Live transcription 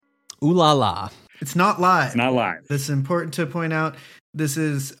Ooh La La. It's not live. It's not live. This is important to point out. This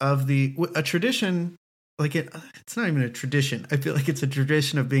is of a tradition. Like it's not even a tradition. I feel like it's a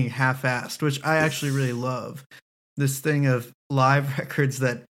tradition of being half-assed, which I actually really love. This thing of live records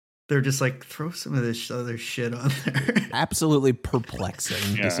that they're just like, throw some of this other shit on there. Absolutely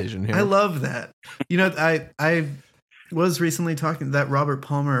perplexing decision here. I love that. You know, I was recently talking that Robert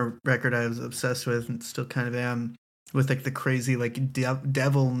Palmer record I was obsessed with and still kind of am, with like the crazy like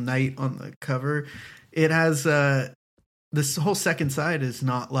devil knight on the cover. It has this whole second side is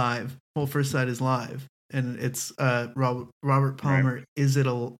not live. Whole first side is live, and it's Robert Palmer. Right. Is it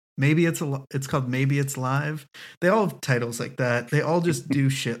a maybe it's called Maybe It's Live. They all have titles like that. They all just do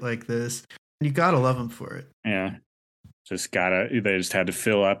shit like this. You gotta love them for it. Yeah, they just had to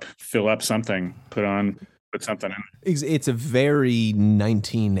fill up something, put something in. It's a very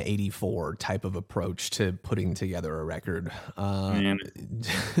 1984 type of approach to putting together a record. Ooh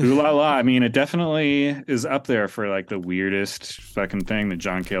La La. I mean, it definitely is up there for like the weirdest fucking thing that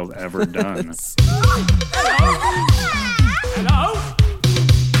John Cale's ever done. Hello?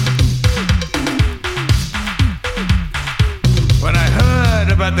 When I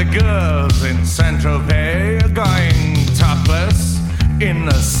heard about the girls in Saint-Tropez going topless in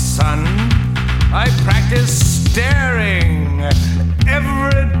the sun, I practiced staring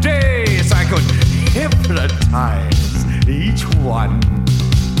every day so I could hypnotize each one.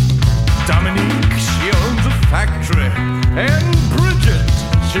 Dominique, she owns a factory, and Bridget,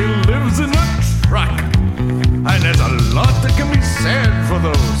 she lives in a truck. And there's a lot that can be said for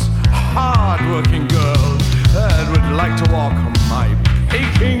those hard-working girls that would like to walk my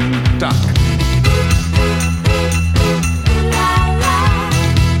Peking duck.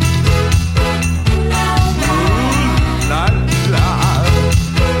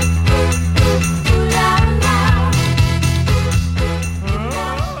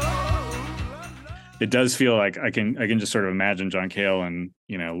 It does feel like I can just sort of imagine John Cale in,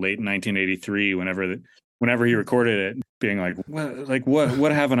 you know, late 1983, whenever he recorded it, being like,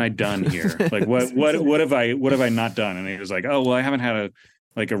 what haven't I done here? Like what have I not done? And he was like, oh well, I haven't had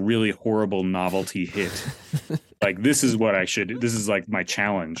a really horrible novelty hit. Like this is like my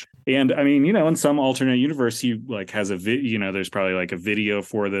challenge. And I mean, you know, in some alternate universe, he like has there's probably like a video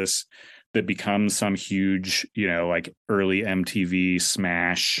for this that becomes some huge, you know, like early MTV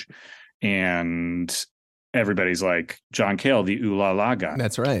smash. And everybody's like, John Cale, the Ooh La La guy.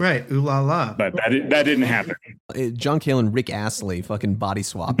 That's right. Right, Ooh La La. But that didn't happen. John Cale and Rick Astley fucking body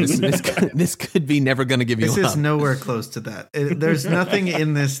swap. This could be Never Gonna Give You Up. This is nowhere close to that. There's nothing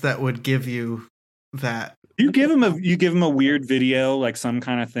in this that would give you that. You give him a weird video, like some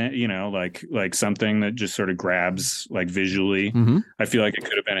kind of thing, you know, like something that just sort of grabs like visually. Mm-hmm. I feel like it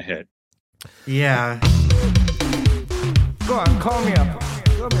could have been a hit. Yeah. Go on, call me up.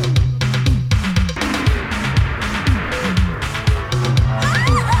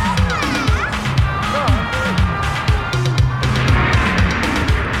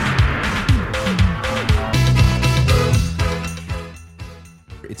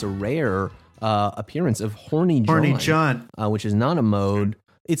 It's a rare appearance of Horny John, which is not a mode.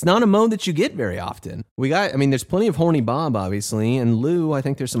 It's not a mode that you get very often. There's plenty of Horny Bob, obviously, and Lou. I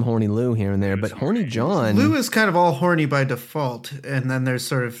think there's some Horny Lou here and there, but Horny John. Lou is kind of all horny by default, and then there's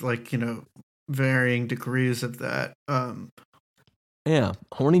sort of like, you know, varying degrees of that. Yeah,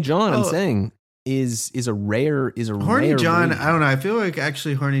 Horny John. I'm saying is a rare Horny John. breed. I don't know. I feel like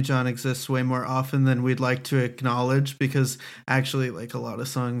actually Horny John exists way more often than we'd like to acknowledge, because actually like a lot of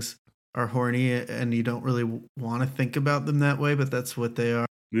songs are horny and you don't really want to think about them that way, but that's what they are.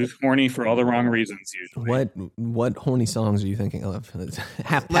 Lou's horny for all the wrong reasons usually. What horny songs are you thinking of?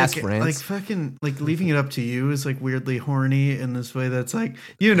 Half Past France. Like fucking like Leaving It Up to You is like weirdly horny in this way that's like,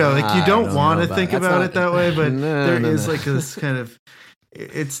 you know, like you don't want to think about it that way, but there is like this kind of,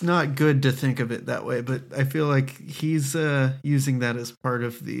 it's not good to think of it that way, but I feel like he's using that as part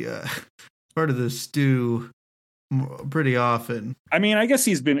of the stew pretty often. I mean, I guess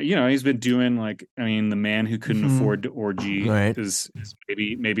he's been doing like, I mean, The Man Who Couldn't Afford to Orgy is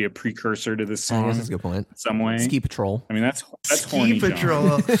maybe a precursor to this song. I guess that's a good point. In some way. Ski Patrol. I mean, that's Ski horny.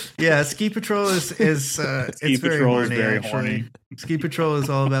 Patrol. Yeah, Ski Patrol is Ski it's Patrol very is horny, very actually. horny. Ski Patrol is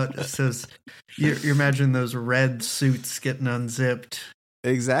all about, says you're imagining those red suits getting unzipped.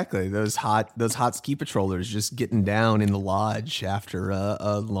 Exactly. Those hot ski patrollers just getting down in the lodge after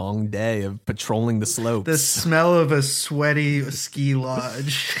a long day of patrolling the slopes. The smell of a sweaty ski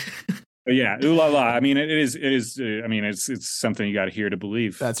lodge. But yeah, Ooh La La. I mean, it is. I mean, it's something you got to hear to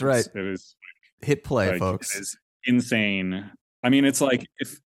believe. That's right. It is hit play, like, folks. It is insane. I mean, it's like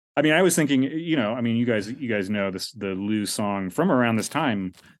I was thinking, you know, I mean, you guys know this, the Lou song from around this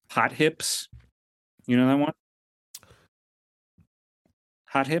time, Hot Hips. You know that one?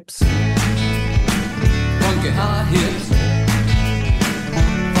 Hot Hips. Funky hot hips.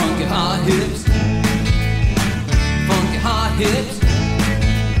 Funky hot hips. Funky hot hips.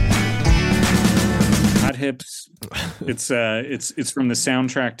 Hot Hips. It's from the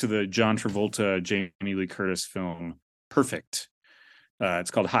soundtrack to the John Travolta, Jamie Lee Curtis film Perfect.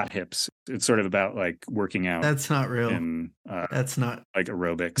 It's called Hot Hips. It's sort of about like working out. That's not real. In, That's not like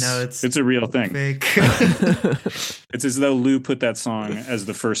aerobics. No, it's a real thing. fake. It's as though Lou put that song as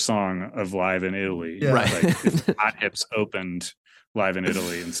the first song of Live in Italy. Yeah. Right. Like if Hot Hips opened Live in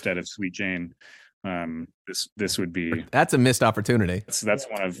Italy instead of Sweet Jane. This would be That's a missed opportunity. that's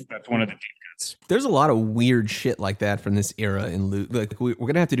one of the deep cuts. There's a lot of weird shit like that from this era in Lou. Like we're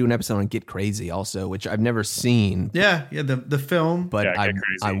gonna have to do an episode on Get Crazy also, which I've never seen, yeah, the film. but Yeah, Get I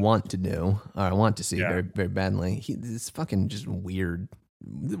Crazy. want to do. Or I want to see Yeah. very very badly. It's fucking just weird.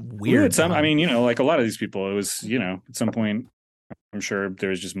 Weird. I mean, you know, like a lot of these people, it was, you know, at some point, I'm sure there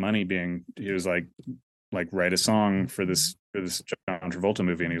was just money being. He was like write a song for this John Travolta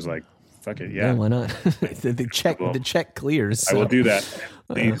movie, and he was like, "Fuck it, yeah, why not? the check clears. I will so- do that.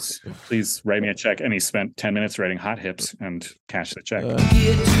 Please write me a check." And he spent 10 minutes writing Hot Hips and cashed the check. Get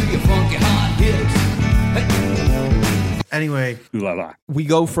to your funky hot hips. Anyway, Ooh la la. We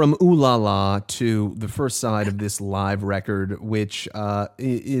go from Ooh La La to the first side of this live record, which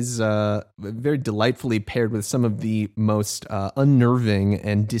is very delightfully paired with some of the most unnerving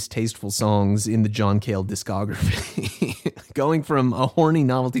and distasteful songs in the John Cale discography. Going from a horny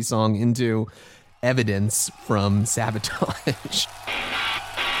novelty song into Evidence from Sabotage.